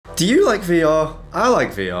Do you like VR? I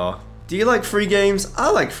like VR. Do you like free games?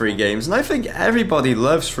 I like free games, and I think everybody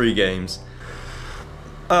loves free games.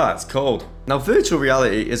 Ah, it's cold. Now, virtual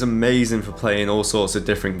reality is amazing for playing all sorts of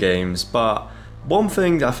different games, but one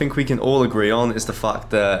thing that I think we can all agree on is the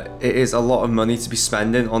fact that it is a lot of money to be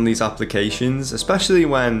spending on these applications, especially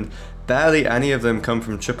when barely any of them come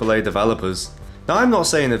from AAA developers. Now, I'm not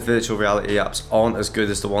saying that virtual reality apps aren't as good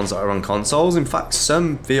as the ones that are on consoles. In fact,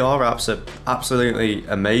 some VR apps are absolutely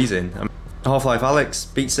amazing. Half-Life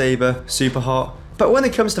Alyx, Beat Saber, Super Hot. But when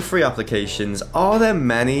it comes to free applications, are there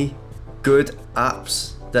many good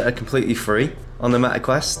apps that are completely free on the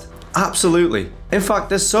MetaQuest? Absolutely. In fact,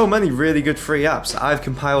 there's so many really good free apps. I've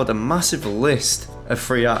compiled a massive list of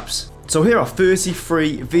free apps. So here are 30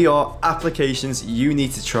 free VR applications you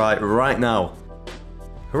need to try right now.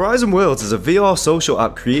 Horizon Worlds is a VR social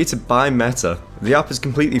app created by Meta. The app is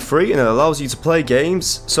completely free and it allows you to play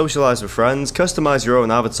games, socialize with friends, customize your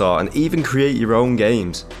own avatar, and even create your own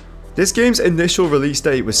games. This game's initial release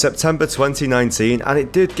date was September 2019 and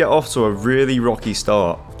it did get off to a really rocky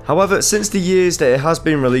start. However, since the years that it has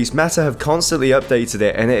been released, Meta have constantly updated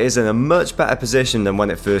it and it is in a much better position than when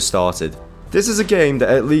it first started. This is a game that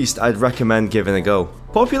at least I'd recommend giving a go.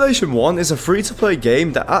 Population 1 is a free-to-play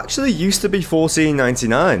game that actually used to be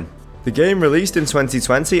 $14.99. The game released in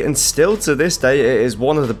 2020 and still to this day it is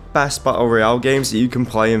one of the best Battle Royale games that you can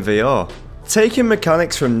play in VR. Taking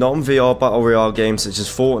mechanics from non-VR Battle Royale games such as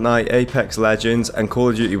Fortnite, Apex Legends and Call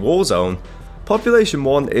of Duty Warzone, Population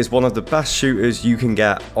 1 is one of the best shooters you can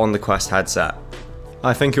get on the Quest headset.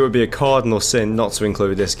 I think it would be a cardinal sin not to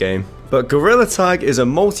include this game. But Gorilla Tag is a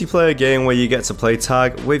multiplayer game where you get to play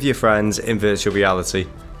tag with your friends in virtual reality.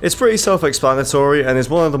 It's pretty self-explanatory and is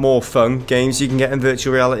one of the more fun games you can get in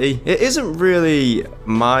virtual reality. It isn't really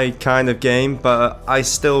my kind of game, but I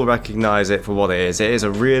still recognise it for what it is. It is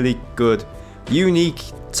a really good, unique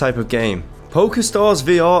type of game. Pokerstars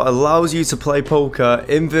VR allows you to play poker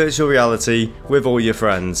in virtual reality with all your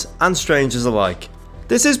friends, and strangers alike.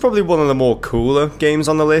 This is probably one of the more cooler games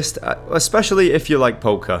on the list, especially if you like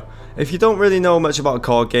poker. If you don't really know much about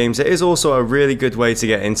card games, it is also a really good way to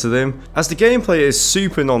get into them, as the gameplay is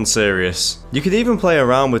super non-serious. You can even play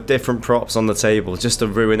around with different props on the table just to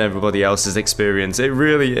ruin everybody else's experience. It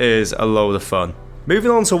really is a load of fun.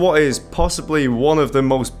 Moving on to what is possibly one of the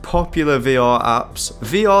most popular VR apps,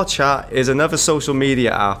 VRChat is another social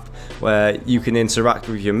media app where you can interact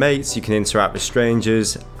with your mates, you can interact with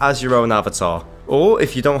strangers as your own avatar. Or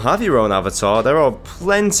if you don't have your own avatar, there are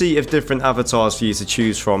plenty of different avatars for you to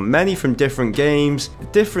choose from, many from different games,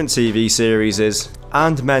 different TV series,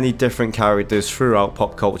 and many different characters throughout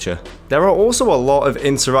pop culture. There are also a lot of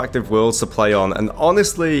interactive worlds to play on, and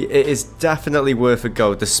honestly, it is definitely worth a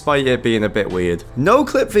go despite it being a bit weird.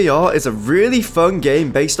 Noclip VR is a really fun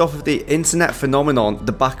game based off of the internet phenomenon,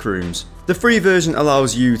 the Backrooms. The free version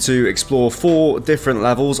allows you to explore 4 different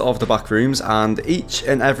levels of the Backrooms, and each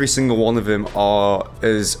and every single one of them are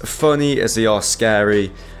as funny as they are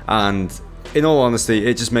scary, and in all honesty,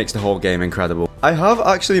 it just makes the whole game incredible. I have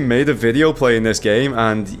actually made a video playing this game,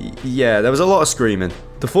 and yeah, there was a lot of screaming.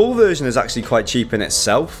 The full version is actually quite cheap in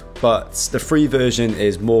itself, but the free version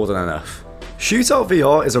is more than enough. Shootout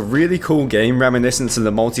VR is a really cool game reminiscent to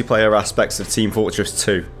the multiplayer aspects of Team Fortress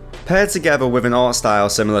 2. Paired together with an art style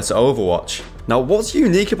similar to Overwatch. Now, what's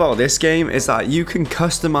unique about this game is that you can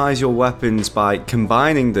customize your weapons by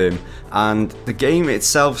combining them, and the game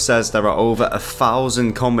itself says there are over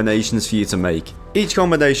 1,000 combinations for you to make. Each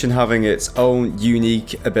combination having its own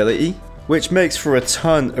unique ability, which makes for a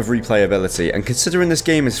ton of replayability, and considering this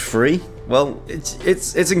game is free, well,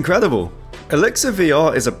 it's incredible. Elixir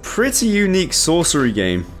VR is a pretty unique sorcery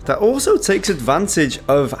game that also takes advantage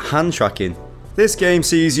of hand tracking. This game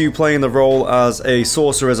sees you playing the role as a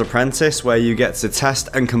sorcerer's apprentice, where you get to test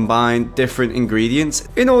and combine different ingredients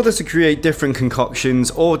in order to create different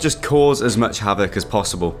concoctions or just cause as much havoc as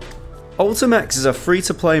possible. Ultimechs is a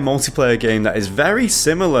free-to-play multiplayer game that is very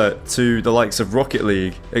similar to the likes of Rocket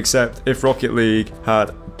League, except if Rocket League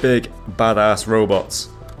had big badass robots.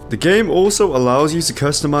 The game also allows you to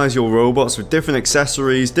customize your robots with different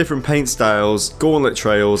accessories, different paint styles, gauntlet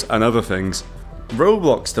trails, and other things.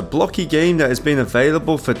 Roblox, the blocky game that has been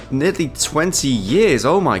available for nearly 20 years,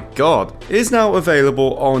 oh my god, is now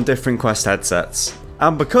available on different Quest headsets.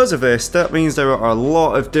 And because of this, that means there are a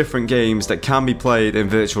lot of different games that can be played in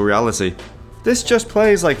virtual reality. This just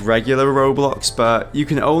plays like regular Roblox, but you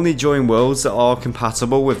can only join worlds that are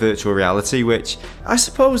compatible with virtual reality, which I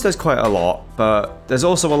suppose there's quite a lot, but there's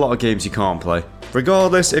also a lot of games you can't play.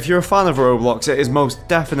 Regardless, if you're a fan of Roblox, it is most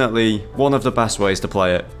definitely one of the best ways to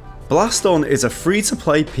play it. BlastOn is a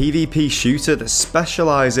free-to-play PvP shooter that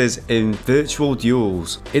specialises in virtual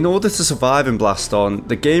duels. In order to survive in BlastOn,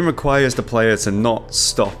 the game requires the player to not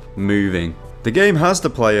stop moving. The game has the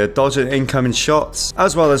player dodging incoming shots,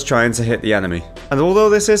 as well as trying to hit the enemy. And although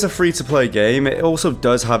this is a free-to-play game, it also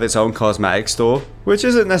does have its own cosmetic store, which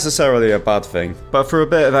isn't necessarily a bad thing, but for a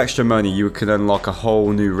bit of extra money you can unlock a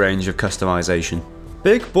whole new range of customization.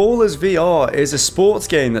 Big Ballers VR is a sports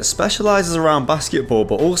game that specialises around basketball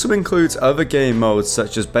but also includes other game modes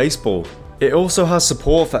such as baseball. It also has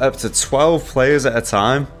support for up to 12 players at a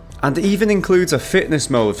time, and even includes a fitness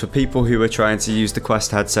mode for people who are trying to use the Quest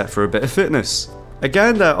headset for a bit of fitness.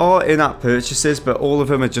 Again, there are in-app purchases, but all of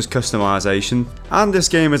them are just customization, and this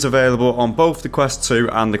game is available on both the Quest 2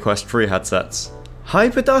 and the Quest 3 headsets.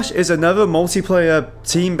 HyperDash is another multiplayer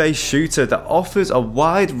team-based shooter that offers a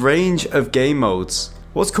wide range of game modes.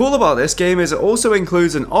 What's cool about this game is it also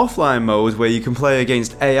includes an offline mode where you can play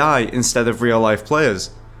against AI instead of real-life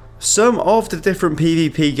players. Some of the different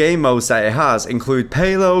PvP game modes that it has include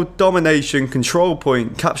Payload, Domination, Control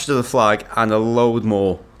Point, Capture the Flag, and a load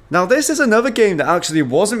more. Now this is another game that actually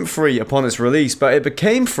wasn't free upon its release, but it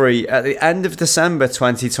became free at the end of December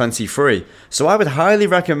 2023, so I would highly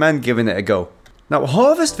recommend giving it a go. Now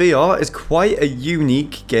Harvest VR is quite a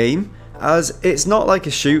unique game, as it's not like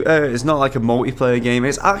a shooter, it's not like a multiplayer game,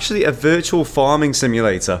 it's actually a virtual farming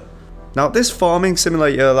simulator. Now this farming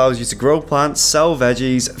simulator allows you to grow plants, sell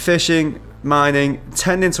veggies, fishing, mining,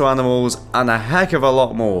 tending to animals, and a heck of a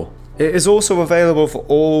lot more. It is also available for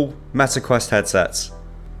all MetaQuest headsets.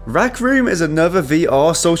 Rec Room is another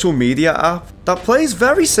VR social media app that plays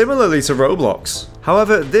very similarly to Roblox.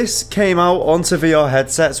 However, this came out onto VR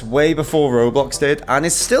headsets way before Roblox did, and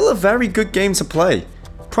is still a very good game to play.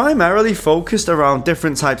 Primarily focused around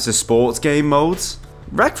different types of sports game modes,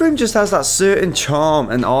 Rec Room just has that certain charm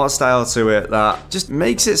and art style to it that just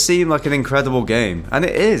makes it seem like an incredible game, and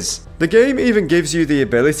it is. The game even gives you the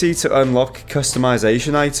ability to unlock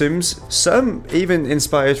customization items, some even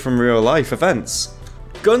inspired from real life events.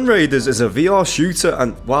 Gun Raiders is a VR shooter,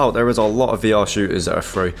 and wow, there is a lot of VR shooters that are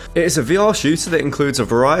free. It is a VR shooter that includes a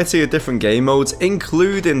variety of different game modes,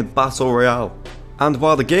 including Battle Royale. And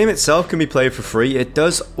while the game itself can be played for free, it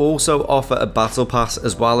does also offer a battle pass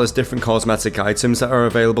as well as different cosmetic items that are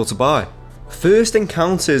available to buy. First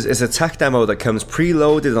Encounters is a tech demo that comes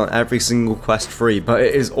preloaded on every single Quest 3, but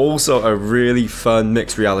it is also a really fun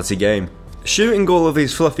mixed reality game. Shooting all of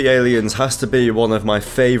these fluffy aliens has to be one of my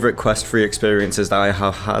favourite Quest 3 experiences that I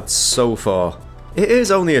have had so far. It is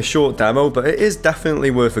only a short demo, but it is definitely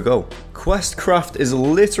worth a go. QuestCraft is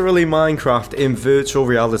literally Minecraft in virtual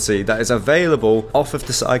reality that is available off of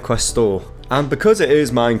the SideQuest store. And because it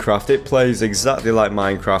is Minecraft, it plays exactly like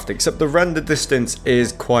Minecraft, except the render distance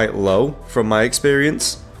is quite low from my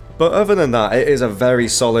experience. But other than that, it is a very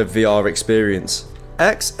solid VR experience.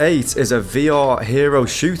 X8 is a VR hero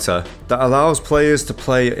shooter that allows players to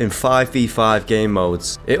play in 5v5 game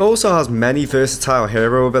modes. It also has many versatile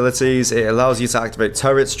hero abilities. It allows you to activate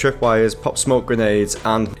turrets, tripwires, pop smoke grenades,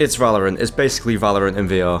 and it's Valorant. It's basically Valorant in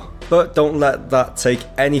VR. But don't let that take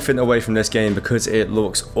anything away from this game because it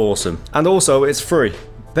looks awesome. And also, it's free.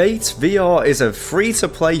 Bait VR is a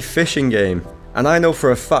free-to-play fishing game. And I know for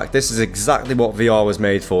a fact this is exactly what VR was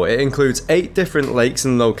made for. It includes 8 different lakes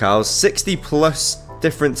and locales, 60 plus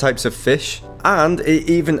different types of fish, and it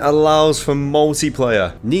even allows for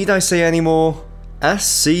multiplayer. Need I say any more?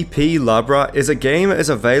 SCP Labrat is a game that is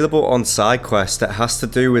available on SideQuest that has to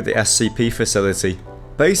do with the SCP facility.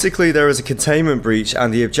 Basically, there is a containment breach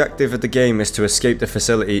and the objective of the game is to escape the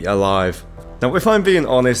facility alive. Now if I'm being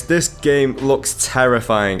honest, this game looks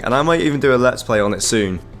terrifying and I might even do a let's play on it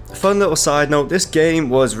soon. Fun little side note, this game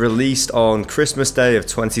was released on Christmas Day of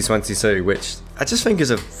 2022, which I just think is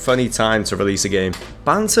a funny time to release a game.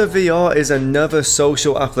 Banter VR is another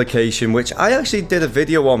social application which I actually did a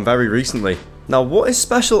video on very recently. Now what is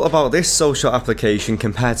special about this social application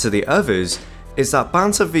compared to the others is that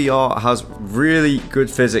Banter VR has really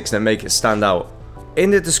good physics that make it stand out.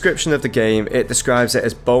 In the description of the game, it describes it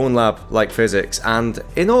as Bone Lab-like physics, and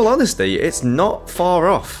in all honesty, it's not far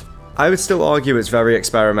off. I would still argue it's very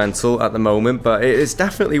experimental at the moment, but it is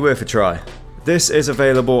definitely worth a try. This is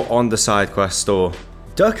available on the SideQuest store.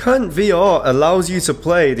 Duck Hunt VR allows you to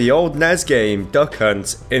play the old NES game Duck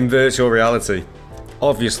Hunt in virtual reality.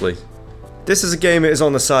 Obviously. This is a game that is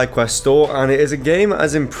on the SideQuest store, and it is a game that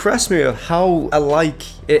has impressed me of how alike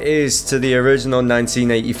it is to the original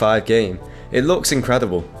 1985 game. It looks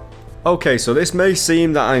incredible. Okay, so this may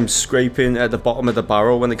seem that I'm scraping at the bottom of the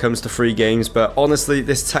barrel when it comes to free games, but honestly,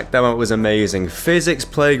 this tech demo was amazing. Physics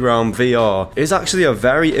Playground VR is actually a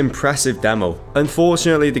very impressive demo.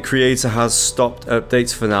 Unfortunately, the creator has stopped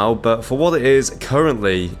updates for now, but for what it is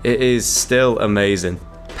currently, it is still amazing.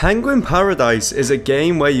 Penguin Paradise is a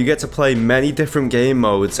game where you get to play many different game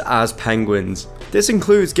modes as penguins. This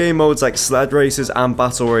includes game modes like sled races and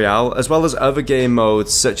battle royale, as well as other game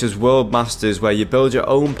modes such as World Masters where you build your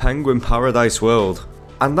own Penguin Paradise world.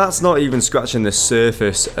 And that's not even scratching the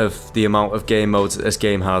surface of the amount of game modes that this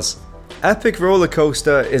game has. Epic Roller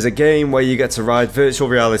Coaster is a game where you get to ride virtual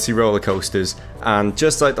reality roller coasters, and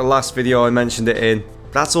just like the last video I mentioned it in,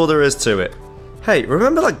 that's all there is to it. Hey,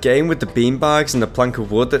 remember that game with the beanbags and the plank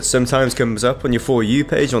of wood that sometimes comes up on your For You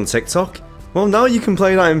page on TikTok? Well, now you can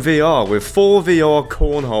play that in VR with ForeVR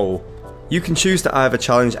Cornhole. You can choose to either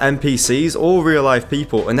challenge NPCs or real life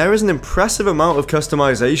people, and there is an impressive amount of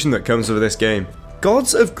customization that comes with this game.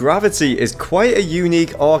 Gods of Gravity is quite a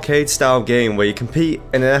unique arcade style game where you compete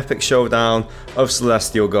in an epic showdown of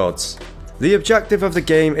celestial gods. The objective of the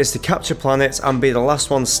game is to capture planets and be the last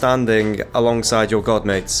one standing alongside your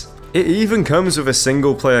godmates. It even comes with a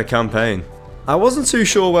single player campaign. I wasn't too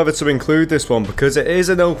sure whether to include this one because it is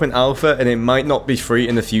an open alpha and it might not be free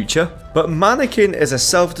in the future, but Mannequin is a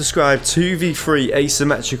self-described 2v3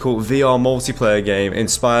 asymmetrical VR multiplayer game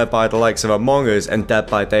inspired by the likes of Among Us and Dead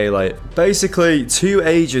by Daylight. Basically, two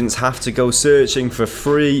agents have to go searching for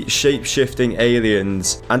free shape-shifting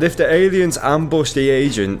aliens, and if the aliens ambush the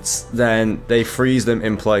agents, then they freeze them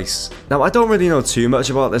in place. Now, I don't really know too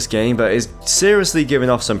much about this game, but it's seriously giving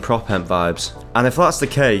off some prop hemp vibes. And if that's the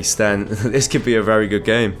case, then this could be a very good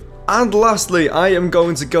game. And lastly, I am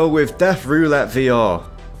going to go with Death Roulette VR.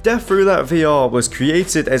 Death Roulette VR was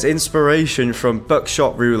created as inspiration from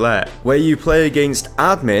Buckshot Roulette, where you play against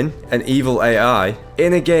Admin, an evil AI,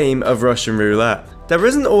 in a game of Russian roulette. There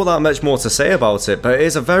isn't all that much more to say about it, but it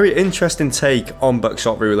is a very interesting take on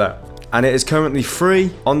Buckshot Roulette. And it is currently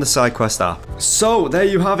free on the SideQuest app. So there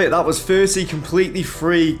you have it, that was 30 completely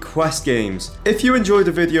free Quest games. If you enjoyed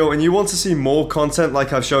the video and you want to see more content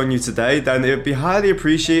like I've shown you today, then it would be highly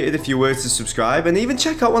appreciated if you were to subscribe and even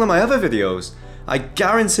check out one of my other videos. I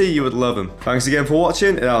guarantee you would love them. Thanks again for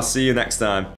watching, and I'll see you next time.